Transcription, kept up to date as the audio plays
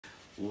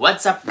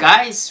What's up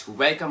guys?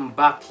 Welcome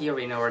back here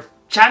in our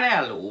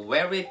channel,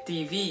 Weary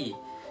TV.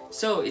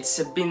 So, it's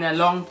been a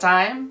long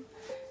time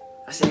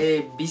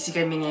kasi busy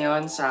kami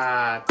ngayon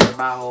sa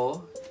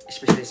trabaho,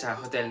 especially sa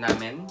hotel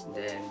namin.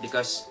 Then,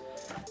 because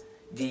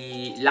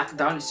the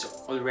lockdown is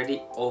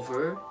already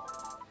over.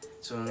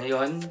 So,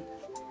 ngayon,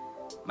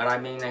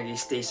 maraming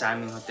nag-stay sa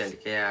aming hotel.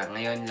 Kaya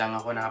ngayon lang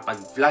ako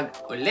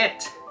nakapag-vlog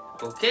ulit.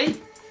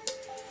 Okay?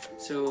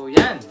 So,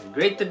 yan.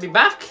 Great to be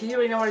back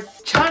here in our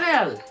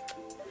channel.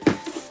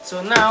 So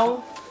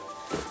now,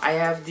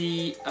 I have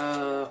the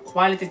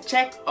quality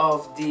check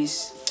of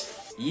this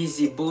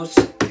Yeezy Boost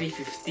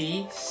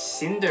 350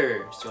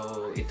 Cinder.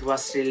 So it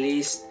was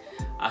released,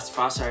 as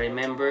far as I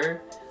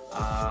remember,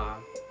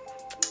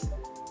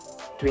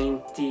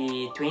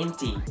 2020.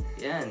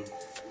 Yan.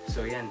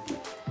 So yan.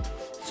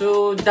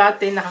 So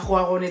dati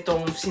nakakuha ko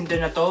nitong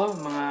Cinder na to,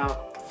 mga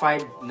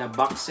 5 na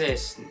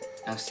boxes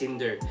ng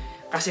Cinder.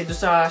 Kasi doon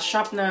sa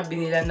shop na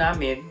binila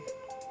namin,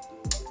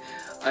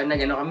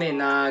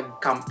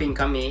 nag-camping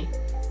kami.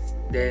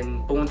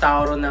 Then, pumunta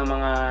ako ron ng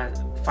mga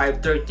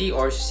 5:30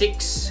 or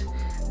 6.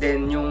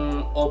 Then,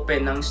 yung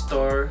open ng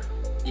store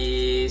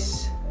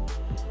is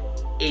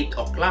 8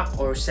 o'clock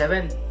or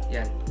 7.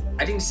 Yan.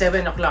 I think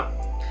 7 o'clock.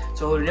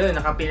 So, yun,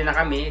 nakapila na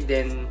kami.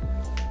 Then,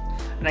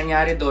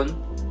 nangyari doon,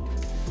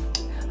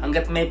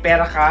 hanggat may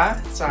pera ka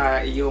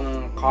sa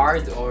iyong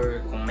card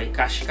or kung may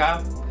cash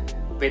ka,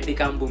 pwede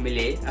kang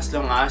bumili as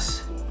long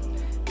as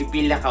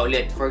pipila ka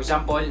ulit. For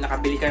example,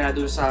 nakabili ka na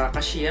dun sa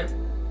cashier.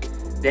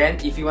 Then,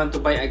 if you want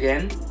to buy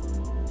again,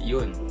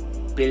 yun,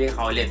 pili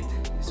ka ulit.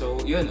 So,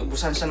 yun,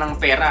 ubusan siya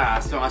ng pera.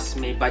 As long as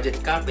may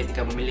budget ka, pwede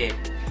ka bumili.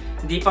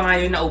 Hindi pa nga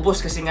yun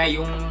naubos kasi nga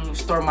yung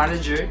store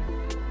manager,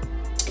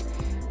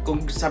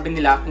 kung sabi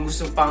nila, kung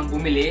gusto pang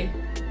bumili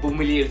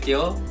ulit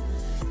kayo.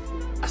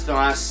 As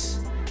long as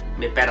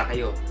may pera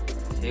kayo.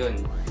 So, yun.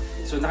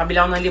 So,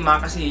 nakabili ako ng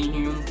 5 kasi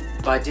yun yung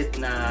budget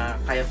na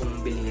kaya kong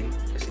bilhin.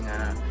 Kasi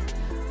nga,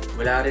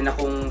 wala rin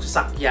akong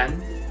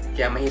sasakyan,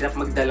 kaya mahirap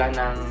magdala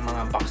ng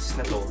mga boxes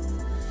na to.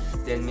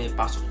 Then may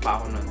pasok pa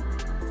ako nun.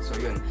 So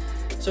yun.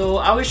 So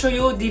I will show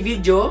you the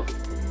video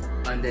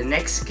on the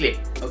next clip.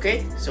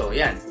 Okay? So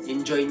yan.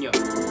 Enjoy nyo.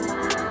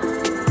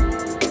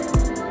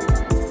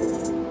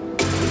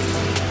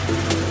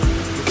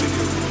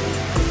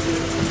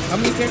 How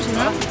many pairs you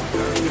have?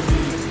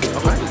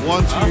 I've got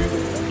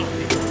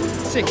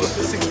 1, 2,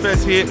 6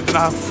 pairs here, then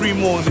I have 3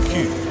 more in the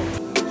queue.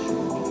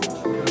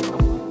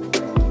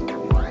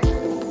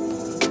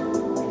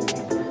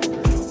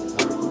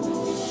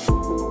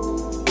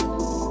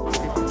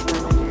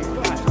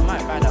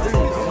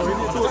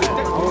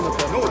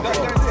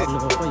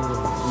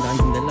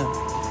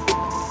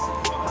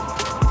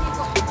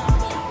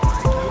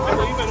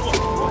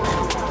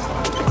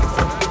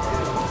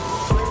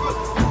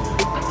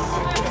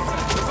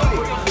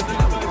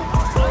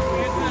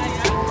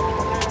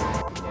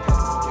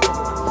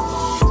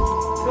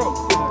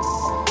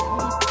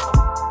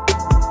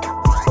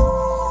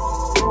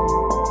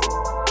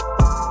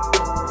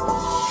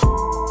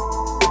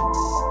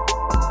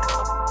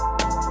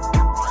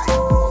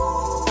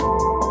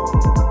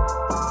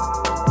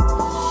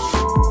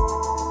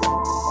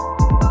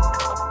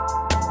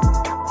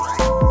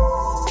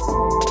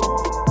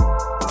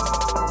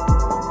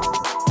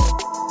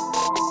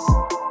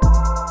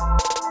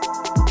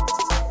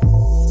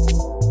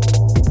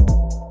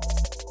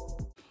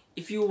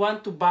 If you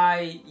want to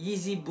buy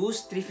Yeezy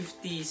Boost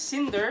 350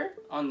 Cinder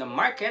on the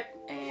market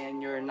and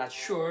you're not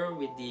sure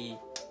with the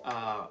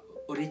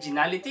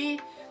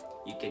originality,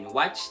 you can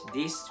watch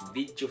this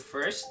video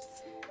first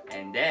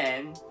and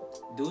then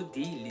do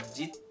the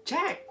legit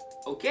check.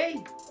 Okay?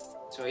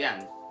 So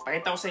yan,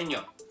 pakita ko sa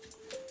inyo.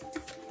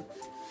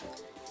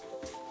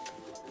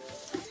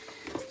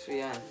 So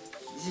yan,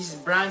 this is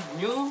brand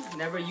new,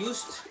 never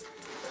used.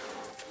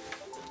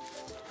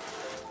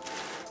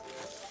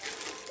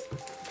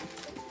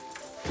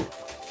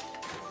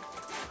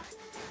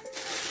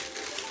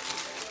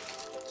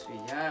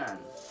 Yan.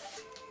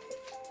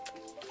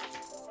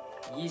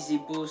 Yeezy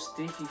Boost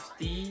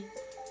 350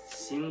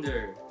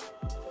 Cinder.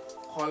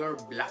 Color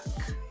black.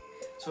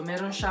 So,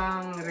 meron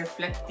siyang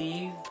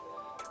reflective,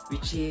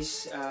 which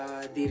is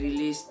they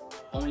released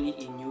only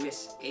in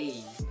USA.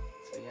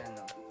 So, yan.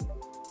 No?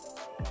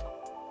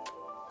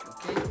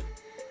 Okay.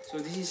 So,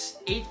 this is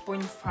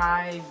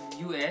 8.5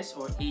 US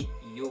or 8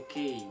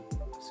 UK.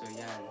 So,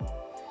 yan.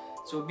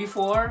 So,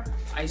 before,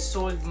 I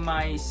sold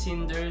my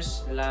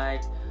Cinders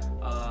like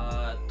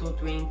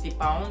 220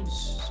 pounds,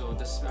 so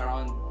that's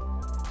around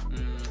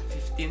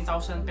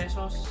 15,000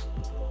 pesos.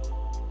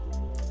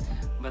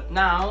 But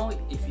now,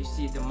 if you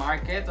see the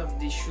market of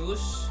these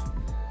shoes,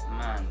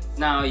 man,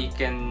 now you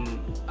can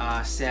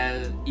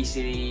sell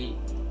easily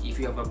if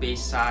you have a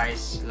base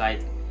size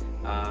like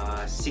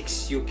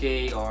 6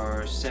 UK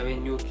or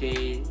 7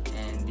 UK,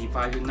 and the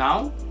value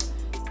now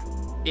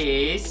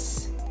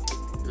is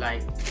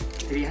like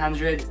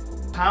 300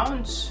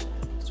 pounds.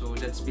 So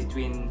that's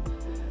between,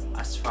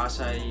 as far as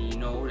I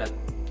know, that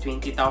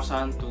 20,000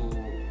 to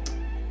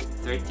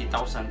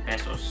 30,000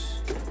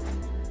 pesos.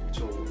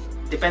 So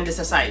depende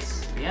sa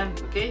size. Ayan,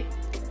 okay?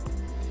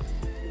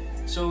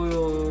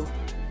 So,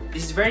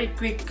 this is very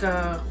quick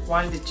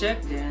quality check.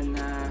 Then,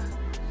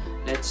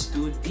 let's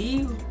do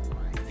the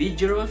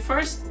video roll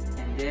first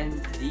and then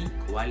the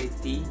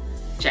quality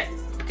check.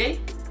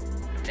 Okay?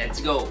 Let's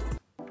go!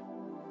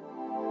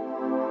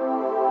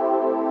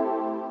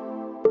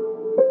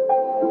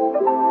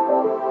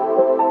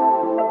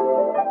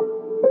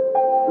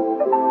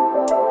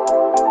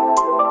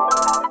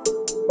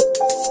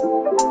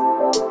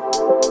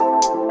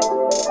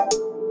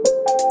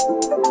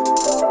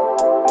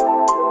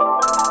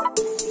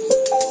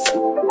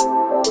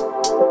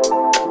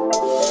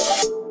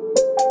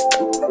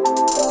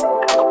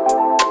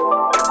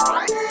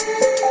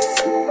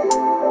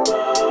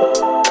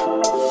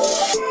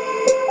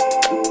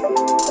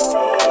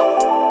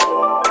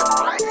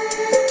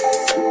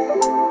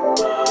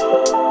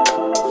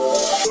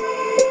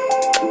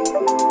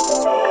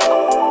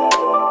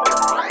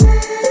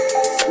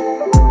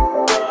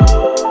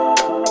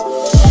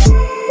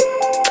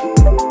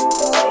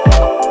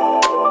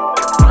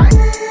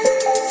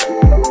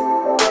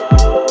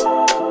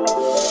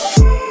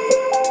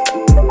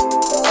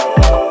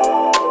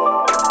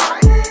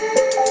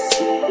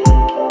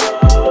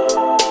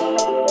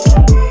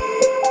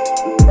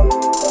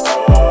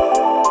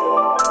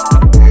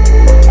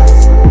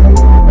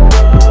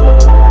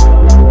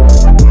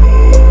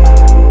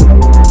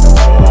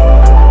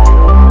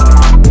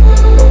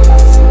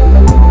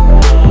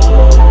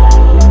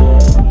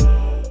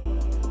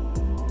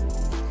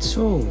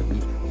 So,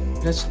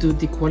 let's do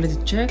the quality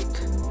check.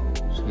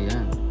 So,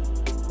 yeah.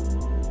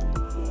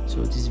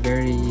 So, this is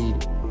very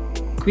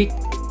quick,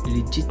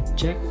 legit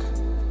check.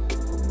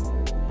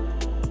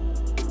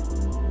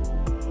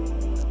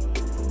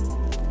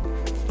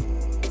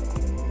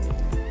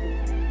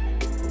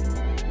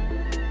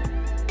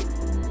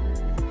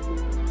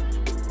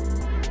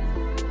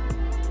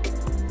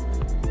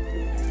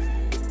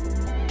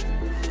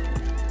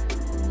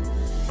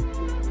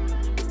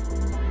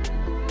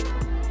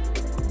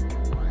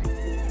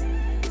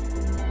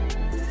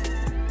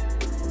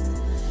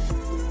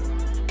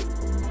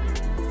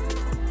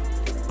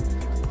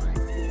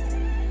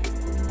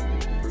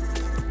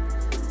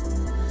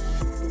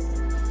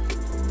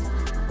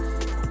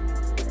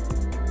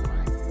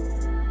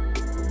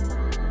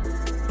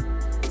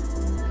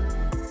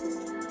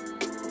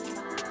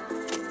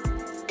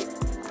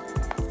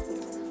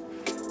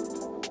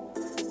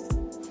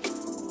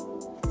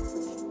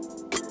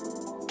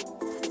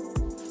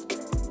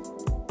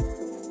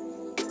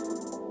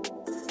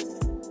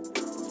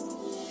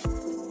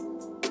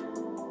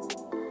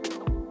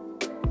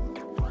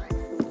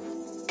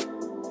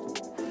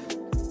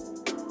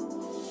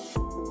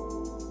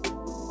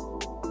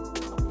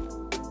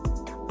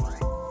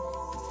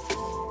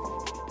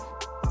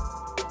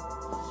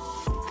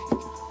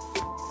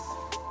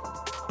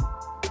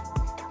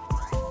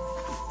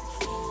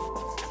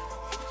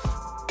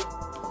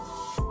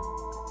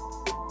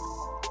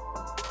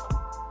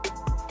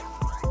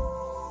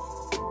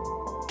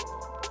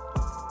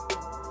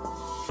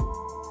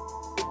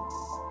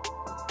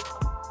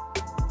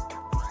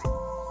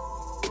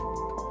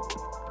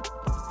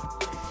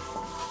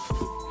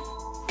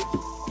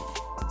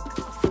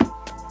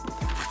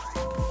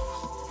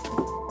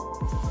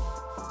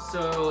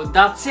 So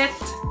that's it.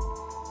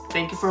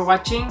 Thank you for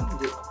watching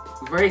the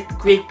very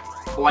quick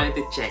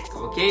quality check.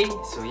 Okay,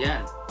 so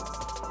yeah,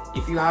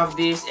 if you have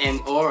this and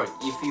or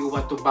if you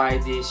want to buy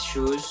these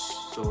shoes,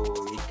 so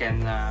you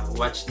can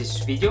watch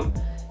this video,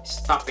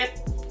 stop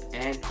it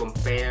and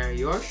compare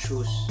your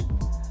shoes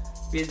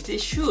with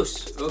these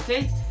shoes.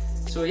 Okay,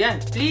 so yeah,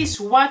 please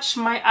watch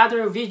my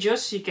other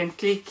videos. You can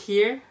click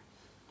here.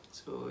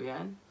 So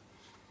yeah,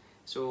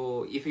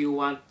 so if you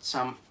want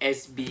some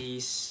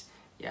SBs,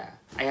 yeah,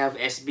 I have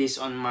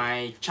SBs on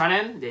my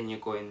channel, then you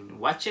go and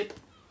watch it.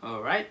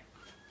 Alright,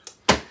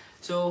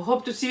 so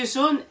hope to see you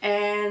soon,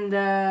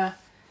 and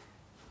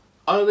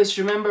always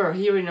remember,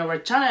 here in our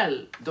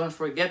channel, don't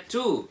forget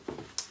to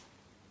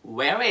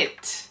wear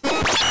it.